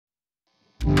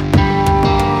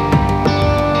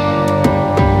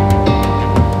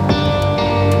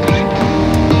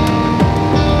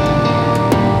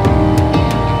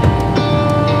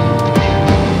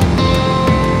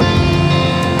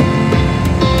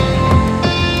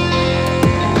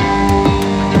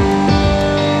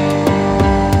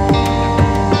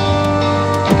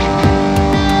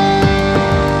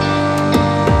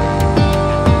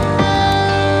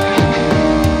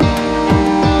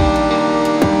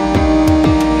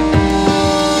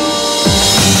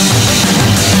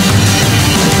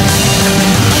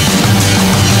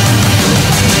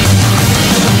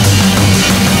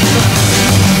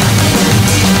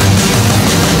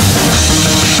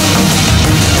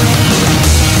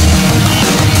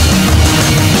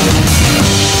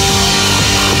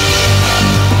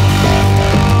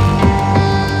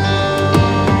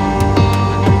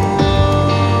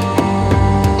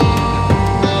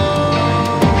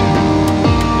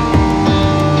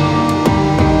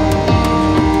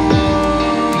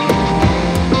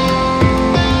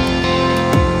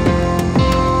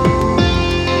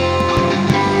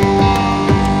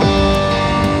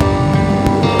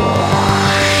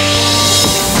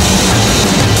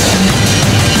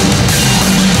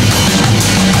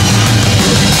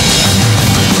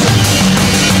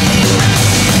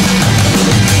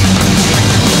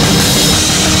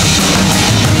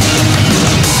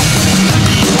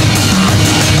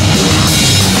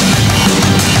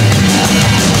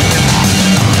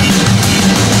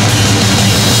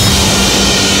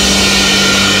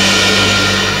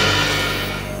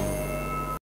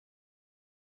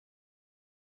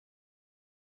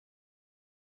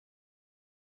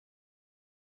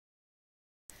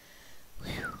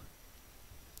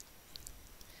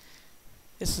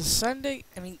It's the Sunday,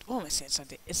 what am I saying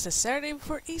Sunday? It's the Saturday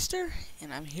before Easter,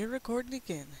 and I'm here recording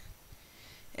again.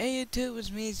 Hey YouTube,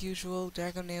 it's me as usual,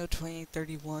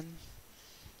 DragonNeo2831,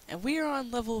 and we are on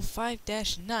level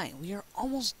 5-9. We are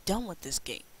almost done with this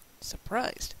game.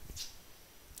 Surprised.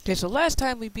 Okay, so last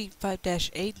time we beat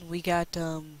 5-8, and we got,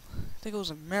 I think it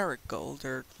was a Marigold,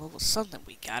 or what was something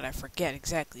we got, I forget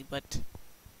exactly, but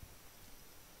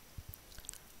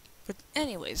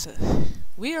anyways,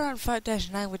 we are on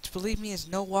 5-9, which, believe me, is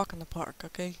no walk in the park,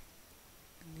 okay?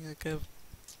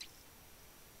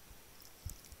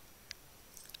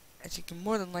 As you can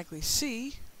more than likely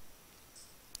see,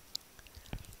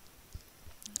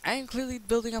 I am clearly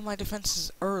building up my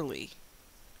defenses early,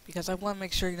 because I want to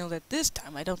make sure, that this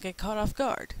time I don't get caught off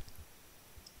guard.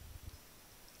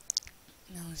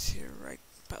 Now let's see, right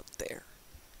about there.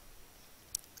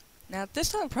 Now, this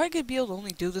time I'm probably going to be able to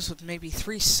only do this with maybe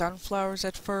 3 sunflowers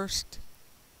at first.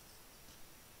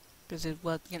 Because I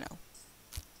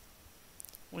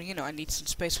need some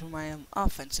space for my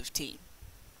offensive team.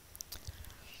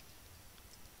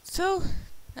 So,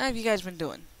 how have you guys been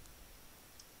doing?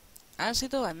 Honestly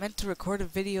though, I meant to record a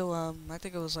video, I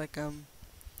think it was like,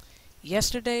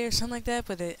 yesterday or something like that,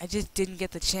 but I just didn't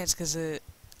get the chance because I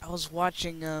was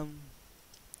watching, a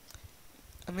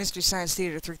Mystery Science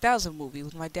Theater 3000 movie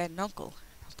with my dad and uncle.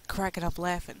 I was cracking up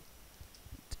laughing.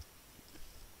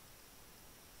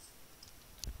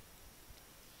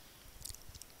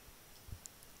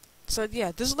 So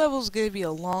yeah, this level is going to be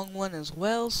a long one as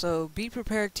well, so be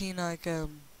prepared to,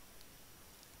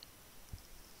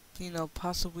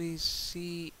 possibly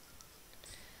see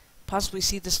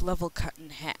this level cut in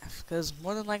half, because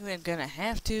more than likely I'm going to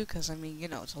have to, because,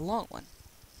 it's a long one.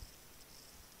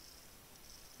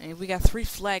 And we got 3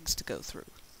 flags to go through.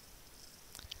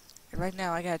 And right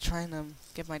now I gotta try and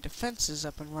get my defenses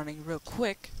up and running real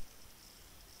quick.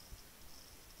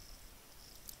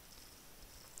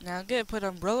 Now I'm gonna put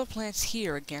umbrella plants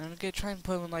here again. I'm gonna try and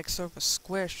put them in like sort of a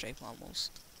square shape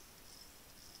almost.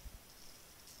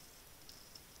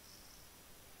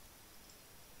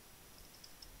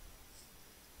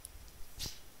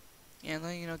 And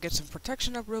then, get some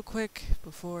protection up real quick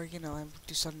before, I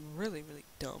do something really, really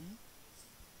dumb.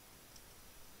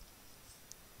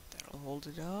 That'll hold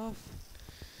it off.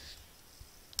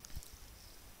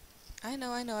 I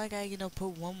know, I gotta,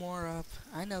 put one more up.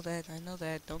 I know that.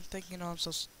 Don't think,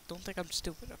 don't think I'm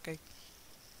stupid, okay?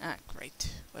 Ah,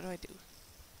 great. What do I do?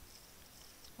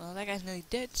 Well, that guy's nearly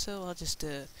dead, so I'll just,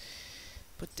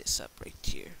 put this up right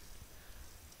here.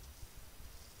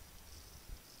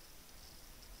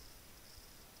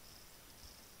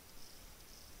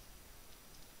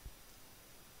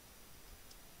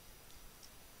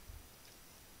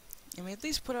 At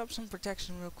least put up some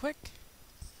protection real quick.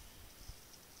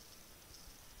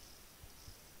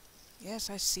 Yes,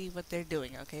 I see what they're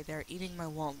doing, okay? They're eating my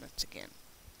walnuts again.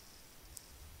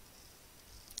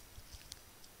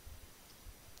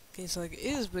 Okay, so it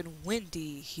has been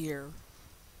windy here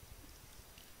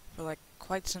for like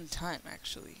quite some time,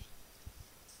 actually.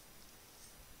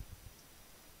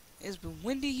 It's been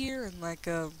windy here, and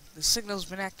the signal's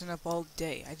been acting up all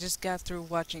day. I just got through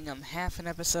watching half an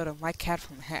episode of My Cat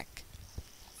from Heck.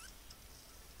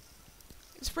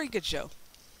 It's a pretty good show.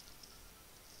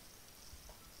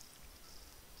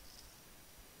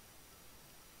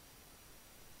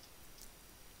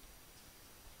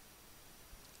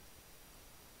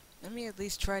 Let me at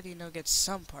least try to, get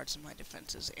some parts of my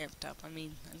defenses amped up.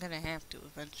 I'm gonna have to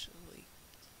eventually.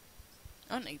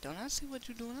 Oh, no, you don't. I see what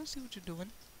you're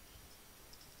doing.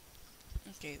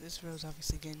 Okay, this row's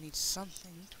obviously gonna need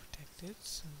something to protect it,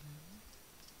 so...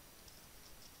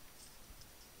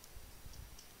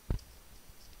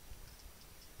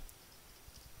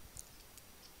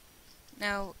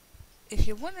 Now, if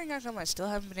you're wondering how come I still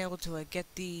haven't been able to get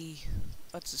the...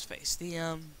 what's-his-face?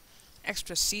 The,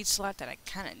 extra seed slot that I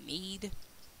kinda need.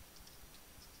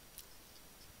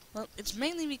 Well, it's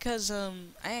mainly because, I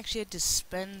actually had to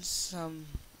spend some,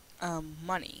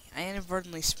 money. I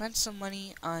inadvertently spent some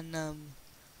money on,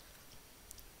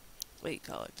 what do you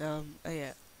call it?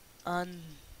 On,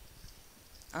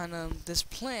 this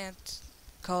plant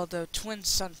called the twin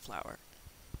sunflower.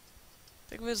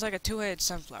 Think of it as like a 2-headed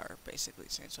sunflower, basically,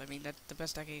 so that's the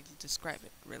best I can describe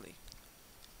it, really.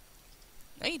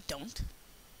 No, you don't.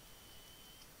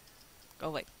 Go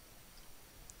away.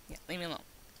 Yeah, leave me alone.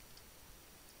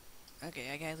 Okay,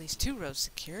 I got at least 2 rows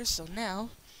secure, so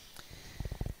now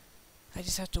I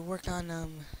just have to work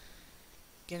on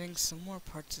getting some more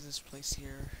parts of this place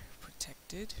here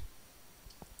protected.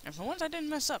 And for once I didn't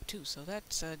mess up too, so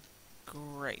that's a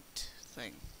great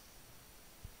thing.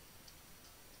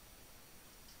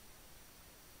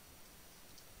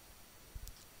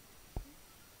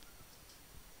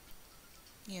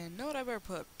 Yeah, know what, I better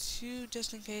put up 2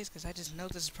 just in case, because I just know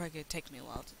this is probably going to take me a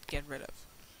while to get rid of.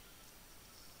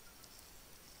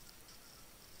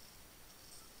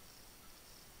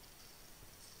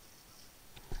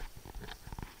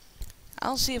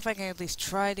 I'll see if I can at least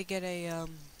try to get a,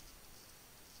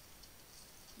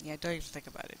 yeah, don't even think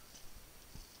about it.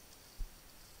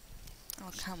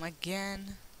 Oh, come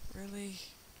again? Really?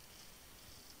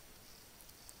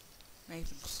 Not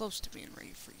even close to being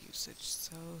ready for usage,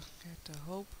 so got to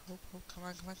hope, come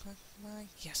on, come on,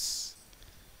 yes.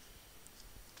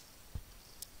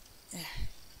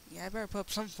 Yeah, I better put up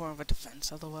some form of a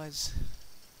defense, otherwise,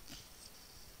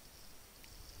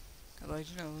 you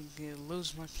know, I'm gonna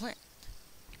lose my plant.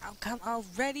 Oh, come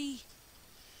already?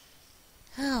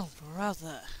 Oh,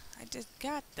 brother, I just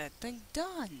got that thing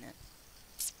done.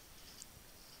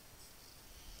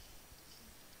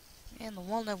 And the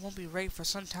walnut won't be ready for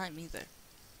some time either.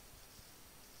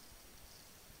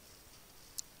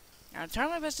 Now, I'll try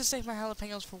my best to save my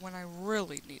jalapenos for when I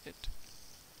really need it.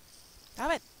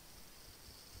 Stop it!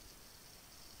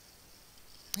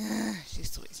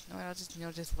 She's sweet. No, I'll just,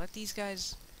 just let these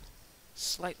guys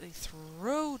slightly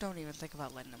through. Don't even think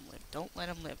about letting them live. Don't let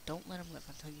them live. Don't let them live.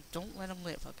 I tell you, don't let them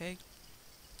live, okay?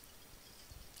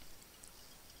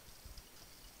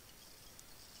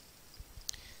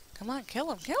 Come on,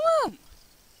 kill him! Kill him!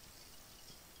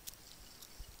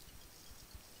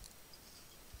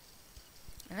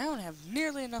 And I don't have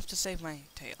nearly enough to save my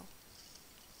tail.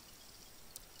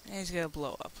 And he's gonna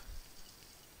blow up.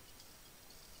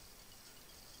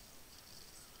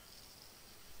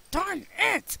 Darn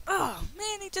it! Oh,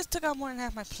 man, he just took out more than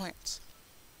half my plants.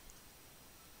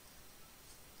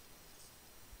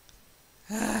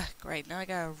 Great, now I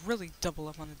gotta really double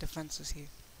up on the defenses here.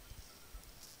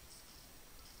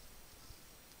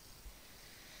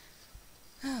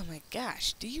 Oh my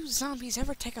gosh, do you zombies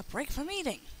ever take a break from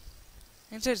eating?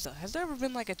 And seriously, has there ever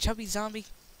been like a chubby zombie?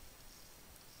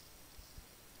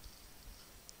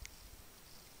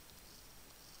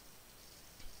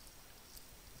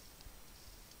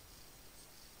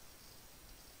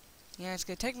 Yeah, it's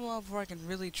gonna take me a while before I can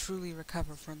really truly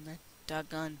recover from that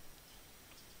doggone.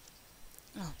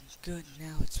 Oh, good,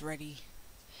 now it's ready.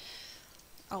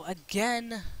 Oh,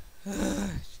 again!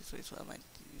 Jeez, what am I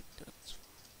doing?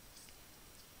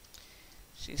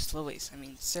 Jeez Louise, I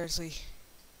mean, seriously.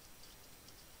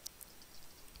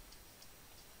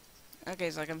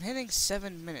 Okay, so like I'm hitting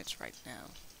 7 minutes right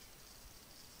now.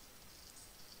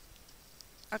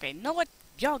 Okay, know what?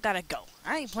 Y'all gotta go.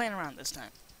 I ain't playing around this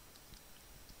time.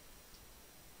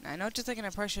 Now, I know what you're thinking. I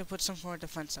probably should have put some form of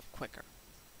defense up quicker.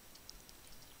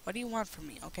 What do you want from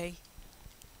me, okay?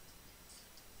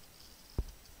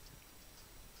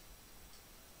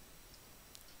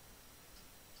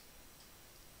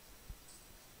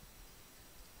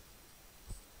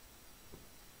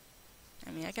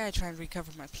 I mean, I gotta try and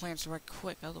recover my plants right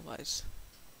quick, otherwise.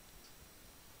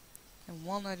 And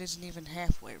walnut isn't even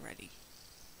halfway ready.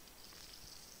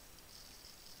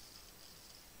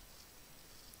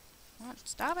 Come on,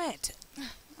 stop it!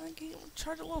 Can you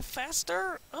charge a little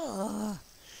faster? Ugh.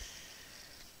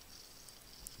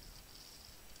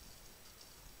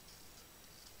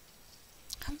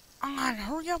 Come on,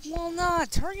 hurry up,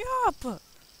 walnut! Hurry up!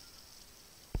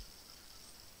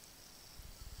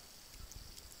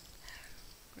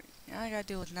 Now I gotta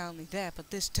deal with not only that,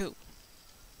 but this too.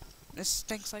 This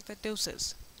stinks like the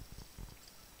deuces.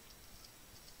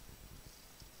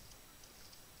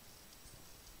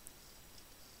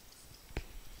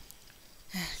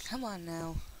 Come on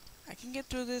now. I can get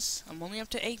through this. I'm only up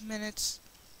to 8 minutes.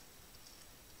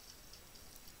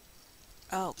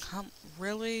 Oh,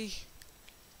 really?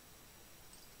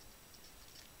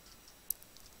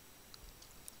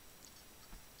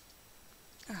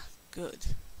 Ah, good.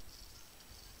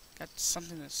 Got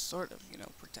something to sort of,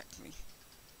 protect me.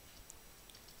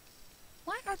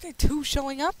 Why aren't there 2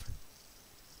 showing up?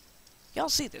 Y'all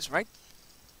see this, right?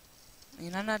 I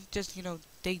mean, I'm not just,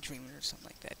 daydreaming or something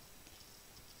like that.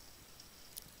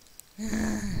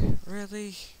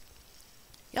 Really?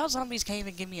 Y'all zombies can't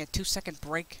even give me a 2-second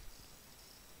break.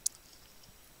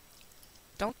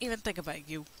 Don't even think about it,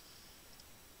 you.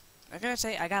 I'm gonna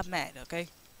say I got mad, okay?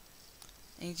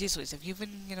 And just if you've been,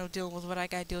 dealing with what I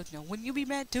gotta deal with, wouldn't you be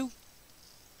mad too?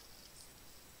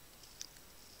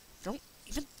 Don't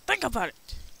even think about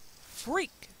it.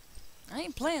 Freak. I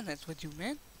ain't playing this with you,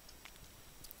 man.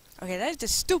 Okay, that is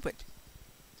just stupid.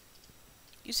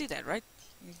 You see that, right?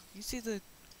 You see the...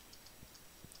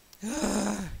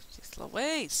 Just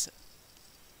Louise.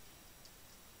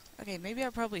 Okay, maybe I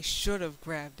probably should have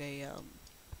grabbed a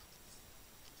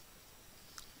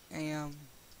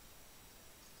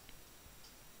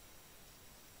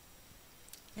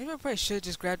Maybe I probably should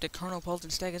just grab the Kernel Pult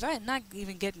instead, because I am not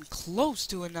even getting close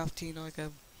to enough to, like,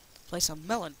 place a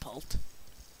melon pult.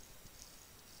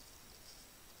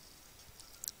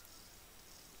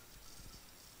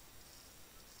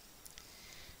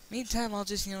 Meantime, I'll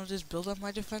just, just build up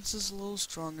my defenses a little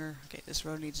stronger. Okay, this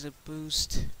road needs a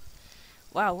boost.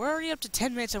 Wow, we're already up to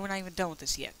 10 minutes and we're not even done with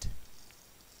this yet.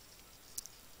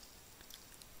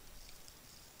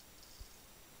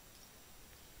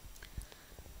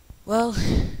 Well,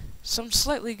 some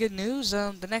slightly good news.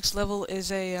 The next level is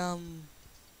a,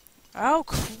 oh,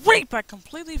 creep! I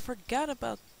completely forgot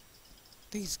about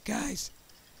these guys.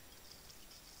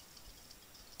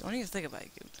 Don't even think about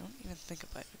it, dude. Don't even think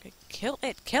about it. Okay, kill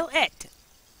it! Kill it!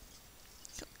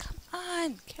 Come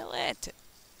on! Kill it!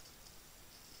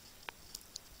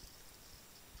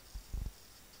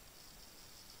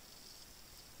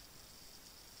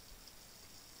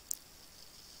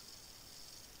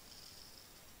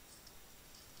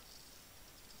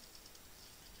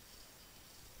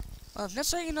 Well, if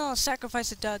necessary, I'll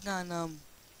sacrifice a doggone, what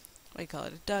do you call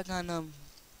it? A doggone,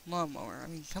 lawnmower. I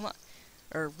mean, come on.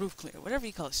 Or roof cleaner. Whatever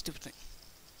you call it, stupid thing.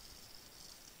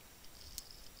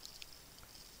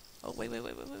 Oh, wait. Come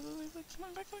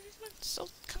on, come on. So,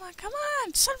 come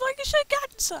on. Son of a, you should have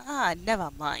gotten some. Ah, never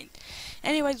mind.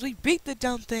 Anyways, we beat the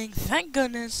dumb thing. Thank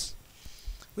goodness.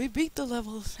 We beat the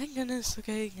level. Thank goodness.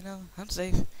 Okay, I'm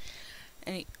safe.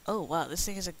 Oh, wow, this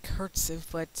thing is a cursive,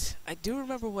 but I do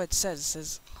remember what it says. It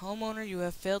says, homeowner, you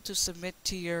have failed to submit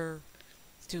to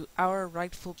our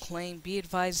rightful claim. Be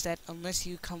advised that unless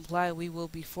you comply, we will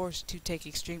be forced to take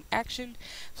extreme action.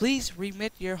 Please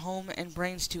remit your home and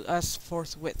brains to us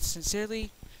forthwith.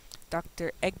 Sincerely,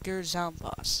 Dr. Edgar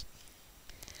Zambos.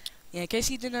 Yeah, in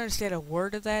case you didn't understand a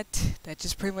word of that, that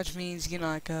just pretty much means, you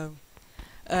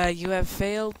have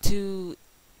failed to...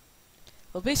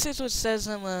 Well, basically what it says,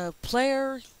 I'm a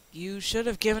player, you should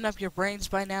have given up your brains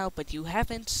by now, but you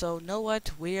haven't, so know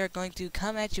what, we are going to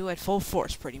come at you at full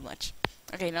force, pretty much.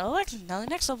 Okay, now the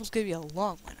next level's going to be a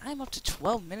long one. I'm up to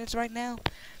 12 minutes right now,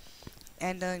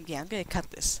 and, yeah, I'm going to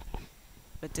cut this.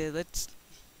 But, let's...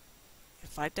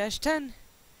 5-10,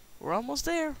 we're almost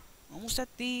there, almost at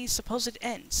the supposed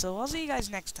end, so I'll see you guys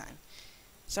next time.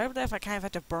 Sorry about that if I kind of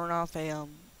had to burn off a,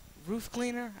 roof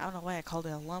cleaner. I don't know why I called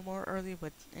it a lawnmower earlier,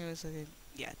 but anyways,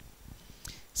 yeah.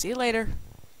 See you later.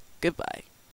 Goodbye.